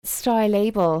Style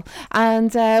Label.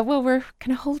 And, we're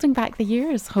kind of holding back the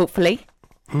years, hopefully,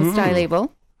 with Style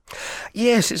Label.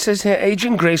 Yes, it says here,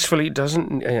 aging gracefully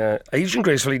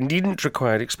needn't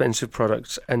require expensive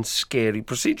products and scary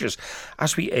procedures.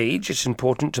 As we age, it's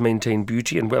important to maintain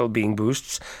beauty and well-being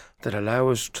boosts that allow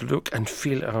us to look and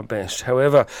feel our best.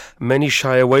 However, many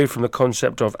shy away from the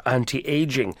concept of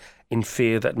anti-aging in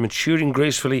fear that maturing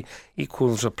gracefully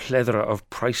equals a plethora of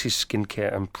pricey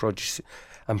skincare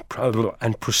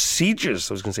and procedures.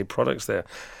 I was going to say products there.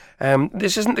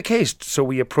 This isn't the case, so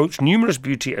we approach numerous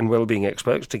beauty and well-being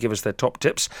experts to give us their top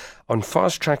tips on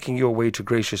fast-tracking your way to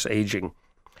gracious aging.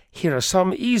 Here are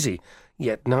some easy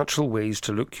yet natural ways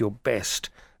to look your best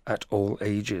at all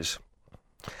ages.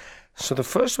 So the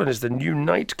first one is the new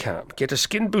nightcap. Get a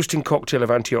skin-boosting cocktail of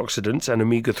antioxidants and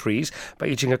omega-3s by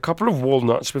eating a couple of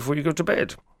walnuts before you go to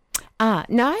bed. Now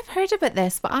I've heard about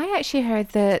this, but I actually heard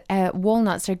that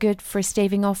walnuts are good for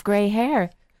staving off grey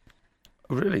hair.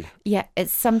 Really? Yeah,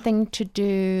 it's something to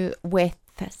do with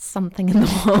something in the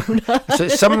walnut. So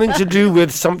it's something to do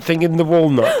with something in the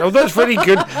walnut. Oh, that's very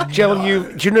good. Jill,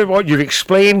 do you know what? You've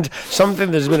explained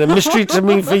something that's been a mystery to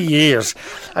me for years.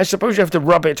 I suppose you have to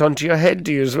rub it onto your head,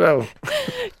 do you, as well?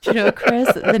 Do you know,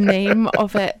 Chris, the name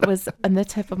of it was on the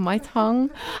tip of my tongue,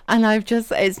 and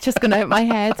it's just gone out my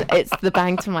head. It's the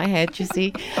bang to my head, you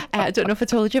see. I don't know if I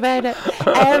told you about it.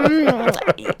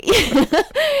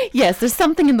 Yes, there's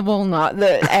something in the walnut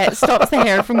that stops the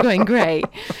hair from going grey. I'm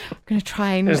going to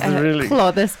try and really?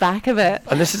 claw this back a bit.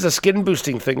 And this is a skin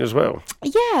boosting thing as well.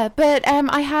 Yeah, but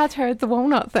I had heard the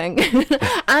walnut thing.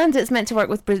 And it's meant to work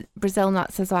with Brazil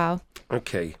nuts as well.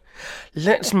 Okay.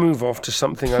 Let's move off to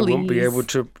something Please. I won't be able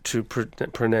to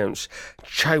pronounce.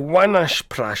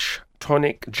 Chaiwanashprash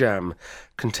tonic jam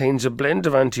contains a blend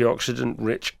of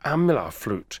antioxidant-rich amla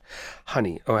fruit,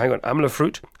 honey,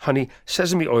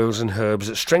 sesame oils and herbs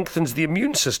that strengthens the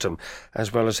immune system,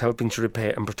 as well as helping to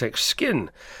repair and protect skin.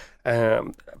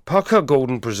 Pukka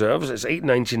Golden Preserves, it's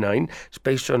 $8.99. It's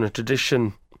based on a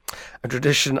tradition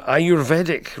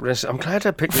Ayurvedic recipe. I'm glad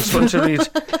I picked this one to read.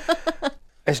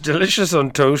 It's delicious on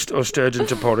toast or stirred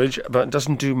into porridge, but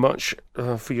doesn't do much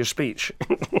for your speech.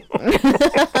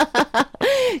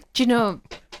 Do you know,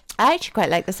 I actually quite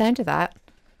like the sound of that.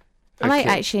 I might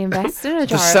actually invest in a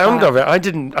jar. The sound of it, I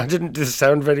didn't do the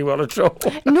sound very well at all.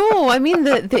 No, I mean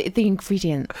the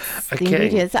ingredients. Okay. The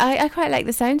ingredients. I quite like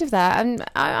the sound of that, and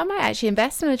I might actually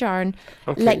invest in a jar and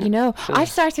let you know. I've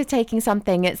started taking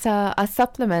something. It's a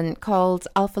supplement called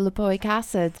alpha lipoic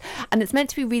acid, and it's meant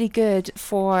to be really good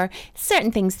for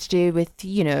certain things to do with,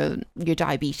 you know, your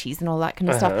diabetes and all that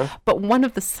kind of stuff. But one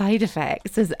of the side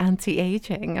effects is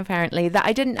anti-aging. Apparently, that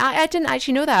I didn't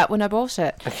actually know that when I bought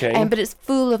it. Okay. But it's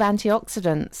full of antioxidants.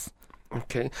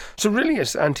 Okay, so really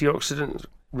it's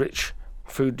antioxidant-rich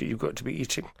food that you've got to be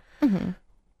eating. Mm-hmm.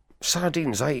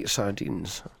 Sardines, I eat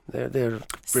sardines. They're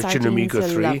rich in omega-3.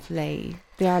 Sardines are lovely.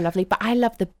 They are lovely, but I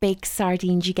love the big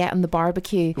sardines you get on the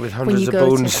barbecue. With hundreds of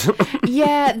bones.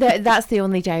 Yeah, that's the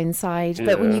only downside.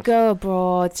 But when you go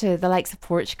abroad to the likes of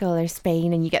Portugal or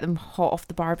Spain and you get them hot off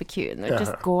the barbecue and they're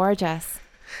just gorgeous.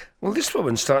 Well, this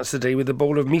woman starts the day with a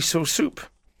bowl of miso soup.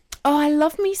 Oh, I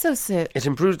love miso soup. It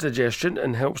improves digestion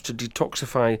and helps to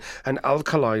detoxify and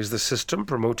alkalize the system,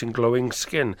 promoting glowing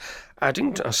skin.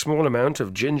 Adding a small amount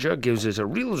of ginger gives it a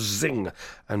real zing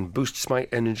and boosts my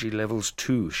energy levels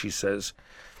too, she says.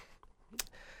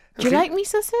 Do you like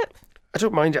miso soup? I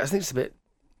don't mind it. I think it's a bit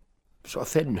sort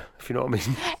of thin, if you know what I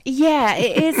mean. Yeah,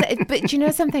 it is. But do you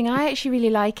know something? I actually really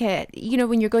like it. You know,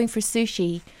 when you're going for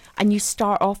sushi and you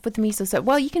start off with miso soup,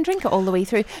 well, you can drink it all the way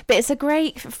through. But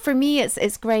it's for me,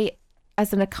 it's great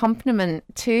as an accompaniment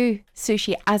to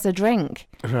sushi as a drink.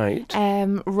 Right.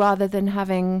 Rather than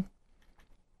having,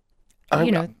 a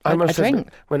drink. Admit,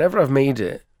 whenever I've made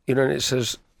it, you know, and it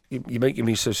says you make your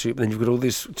miso soup, and then you've got all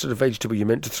this sort of vegetable you're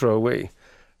meant to throw away.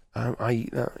 I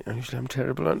eat that. Usually I'm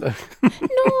terrible, aren't I?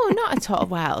 No, not at all.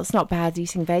 Well, it's not bad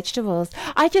eating vegetables.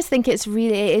 I just think it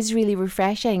is really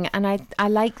refreshing, and I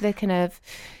like the kind of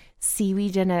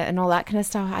seaweed in it and all that kind of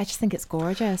stuff. I just think it's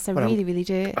gorgeous. I really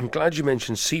do. I'm glad you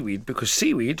mentioned seaweed, because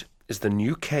seaweed is the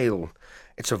new kale.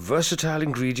 It's a versatile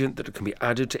ingredient that can be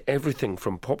added to everything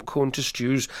from popcorn to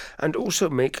stews, and also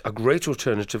make a great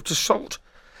alternative to salt,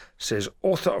 says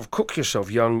author of Cook Yourself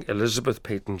Young, Elizabeth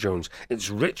Peyton-Jones.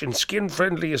 It's rich in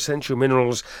skin-friendly essential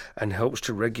minerals and helps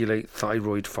to regulate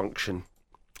thyroid function.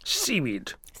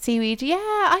 Seaweed. Seaweed, yeah,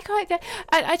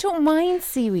 I don't mind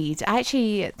seaweed.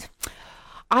 Actually,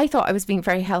 I thought I was being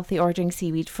very healthy ordering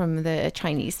seaweed from the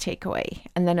Chinese takeaway,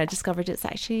 and then I discovered it's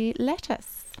actually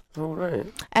lettuce. Oh, right.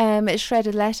 It's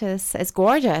shredded lettuce. It's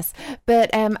gorgeous. But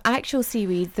actual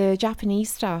seaweed, the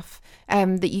Japanese stuff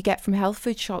that you get from health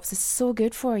food shops, is so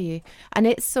good for you. And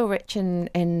it's so rich in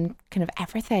kind of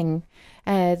everything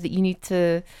that you need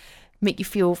to make you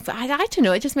feel... I don't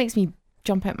know, it just makes me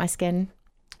jump out my skin.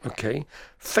 Okay.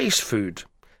 Face food.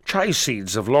 Chai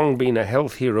seeds have long been a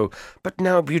health hero, but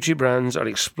now beauty brands are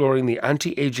exploring the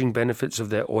anti-aging benefits of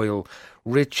their oil.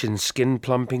 Rich in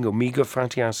skin-plumping omega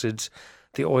fatty acids,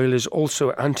 the oil is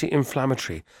also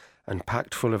anti-inflammatory and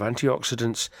packed full of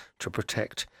antioxidants to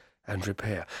protect and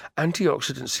repair.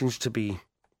 Antioxidant seems to be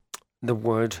the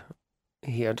word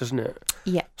here, doesn't it?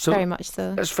 Yeah, so very much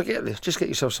so. Let's forget this. Just get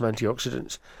yourself some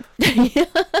antioxidants.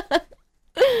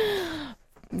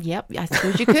 Yep, I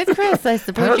suppose you could, Chris. I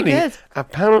suppose you could.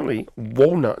 Apparently,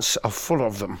 walnuts are full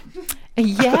of them.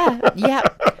 Yeah.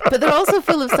 But they're also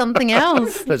full of something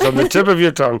else. That's on the tip of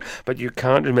your tongue, but you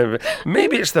can't remember.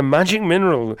 Maybe it's the magic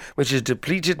mineral, which is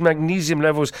depleted magnesium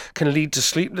levels can lead to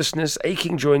sleeplessness,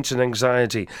 aching joints and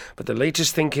anxiety. But the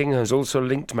latest thinking has also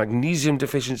linked magnesium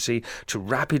deficiency to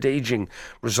rapid aging,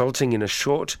 resulting in a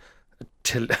short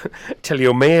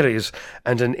telomeres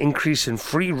and an increase in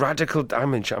free radical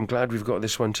damage. I'm glad we've got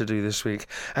this one to do this week.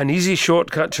 An easy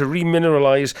shortcut to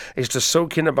remineralize is to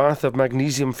soak in a bath of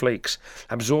magnesium flakes.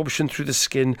 Absorption through the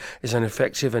skin is an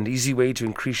effective and easy way to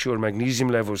increase your magnesium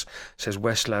levels, says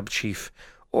West Lab chief.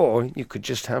 Or you could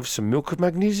just have some milk of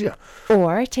magnesia.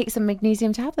 Or take some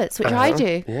magnesium tablets, which I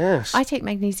do. Yes. I take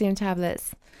magnesium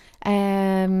tablets.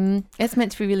 It's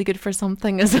meant to be really good for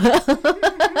something as well.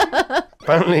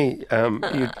 Apparently,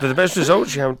 for the best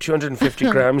results, you have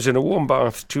 250 grams in a warm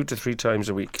bath 2 to 3 times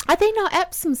a week. Are they not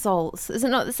Epsom salts? Is it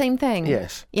not the same thing?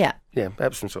 Yes. Yeah. Yeah,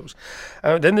 Epsom salts.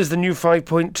 Then there's the new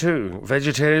 5.2.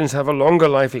 Vegetarians have a longer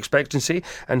life expectancy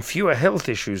and fewer health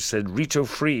issues, said Rito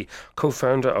Free,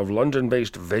 co-founder of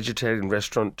London-based vegetarian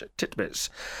restaurant Titbits.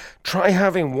 Try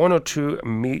having 1 or 2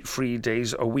 meat-free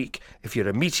days a week. If you're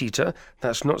a meat eater,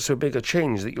 that's not so big a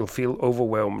change that you'll feel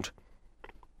overwhelmed.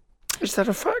 Is that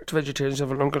a fact? Vegetarians have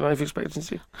a longer life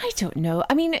expectancy? I don't know.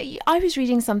 I mean, I was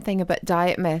reading something about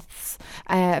diet myths,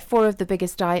 4 of the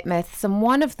biggest diet myths, and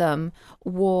one of them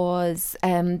was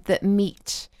that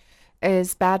meat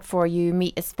is bad for you,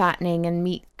 meat is fattening, and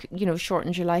meat,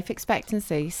 shortens your life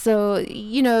expectancy. So,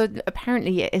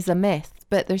 apparently it is a myth,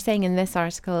 but they're saying in this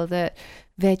article that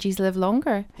veggies live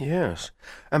longer. Yes.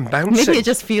 And bouncing. Maybe it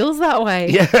just feels that way.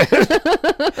 Yeah.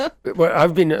 Well,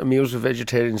 I've been at meals with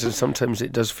vegetarians, and sometimes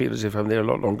it does feel as if I'm there a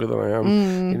lot longer than I am.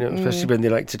 Especially when they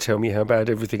like to tell me how bad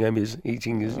everything I'm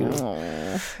eating is.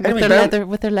 Anyway,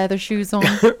 with their leather shoes on.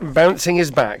 Bouncing is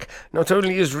back. Not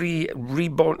only is rebounding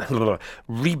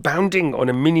on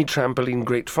a mini trampoline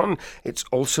great fun, it's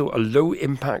also a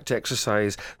low-impact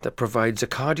exercise that provides a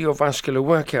cardiovascular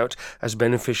workout as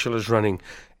beneficial as running.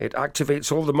 It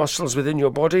activates all the muscles within your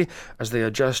body as they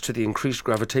adjust to the increased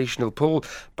gravitational pull,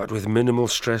 but with minimal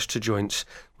stress to joints.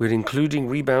 We're including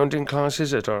rebounding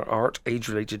classes at our art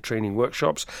age-related training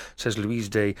workshops, says Louise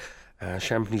Day,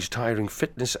 Champneys Tiring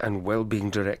Fitness and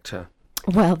Wellbeing Director.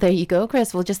 Well, there you go,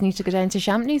 Chris. We'll just need to go down to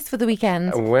Champneys for the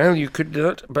weekend. Well, you could do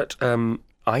that, but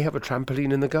I have a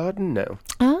trampoline in the garden now.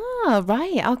 Ah,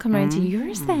 right. I'll come round to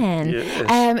yours then.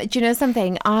 Yes. Do you know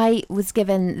something? I was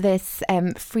given this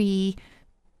free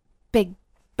big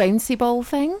bouncy ball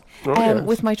thing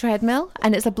with my treadmill,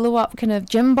 and it's a blow-up kind of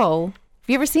gym ball. Have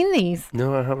you ever seen these?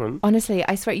 No, I haven't. Honestly,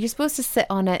 I swear, you're supposed to sit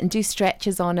on it and do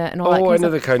stretches on it and all that kind of stuff.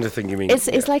 I know the kind of thing you mean.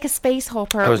 It's like a space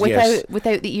hopper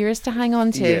without the ears to hang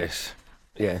on to.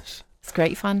 Yes. It's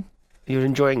great fun. You're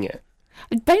enjoying it?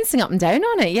 Bouncing up and down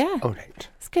on it, yeah. Oh, right.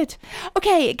 It's good.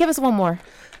 Okay, give us one more.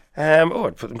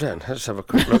 I'd put them down. Let's have a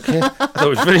quick look here. I thought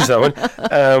we finished that one.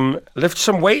 Lift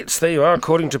some weights. There you are.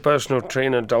 According to personal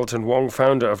trainer Dalton Wong,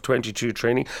 founder of 22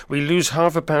 Training, we lose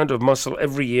half a pound of muscle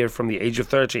every year from the age of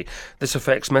 30. This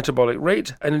affects metabolic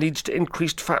rate and leads to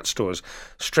increased fat stores.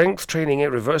 Strength training,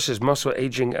 it reverses muscle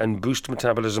aging and boosts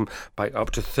metabolism by up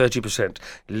to 30%.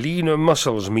 Leaner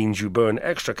muscles means you burn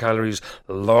extra calories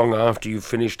long after you've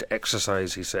finished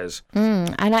exercise, he says.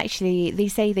 And actually, they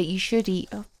say that you should eat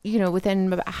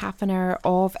within about half an hour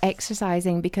of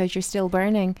exercising, because you're still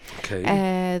burning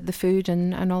the food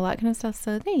and all that kind of stuff.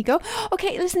 So there you go.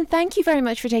 Okay, listen, thank you very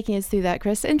much for taking us through that,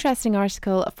 Chris. Interesting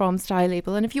article from Style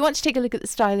Label. And if you want to take a look at the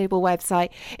Style Label website,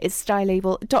 it's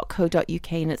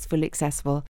stylelabel.co.uk and it's fully accessible.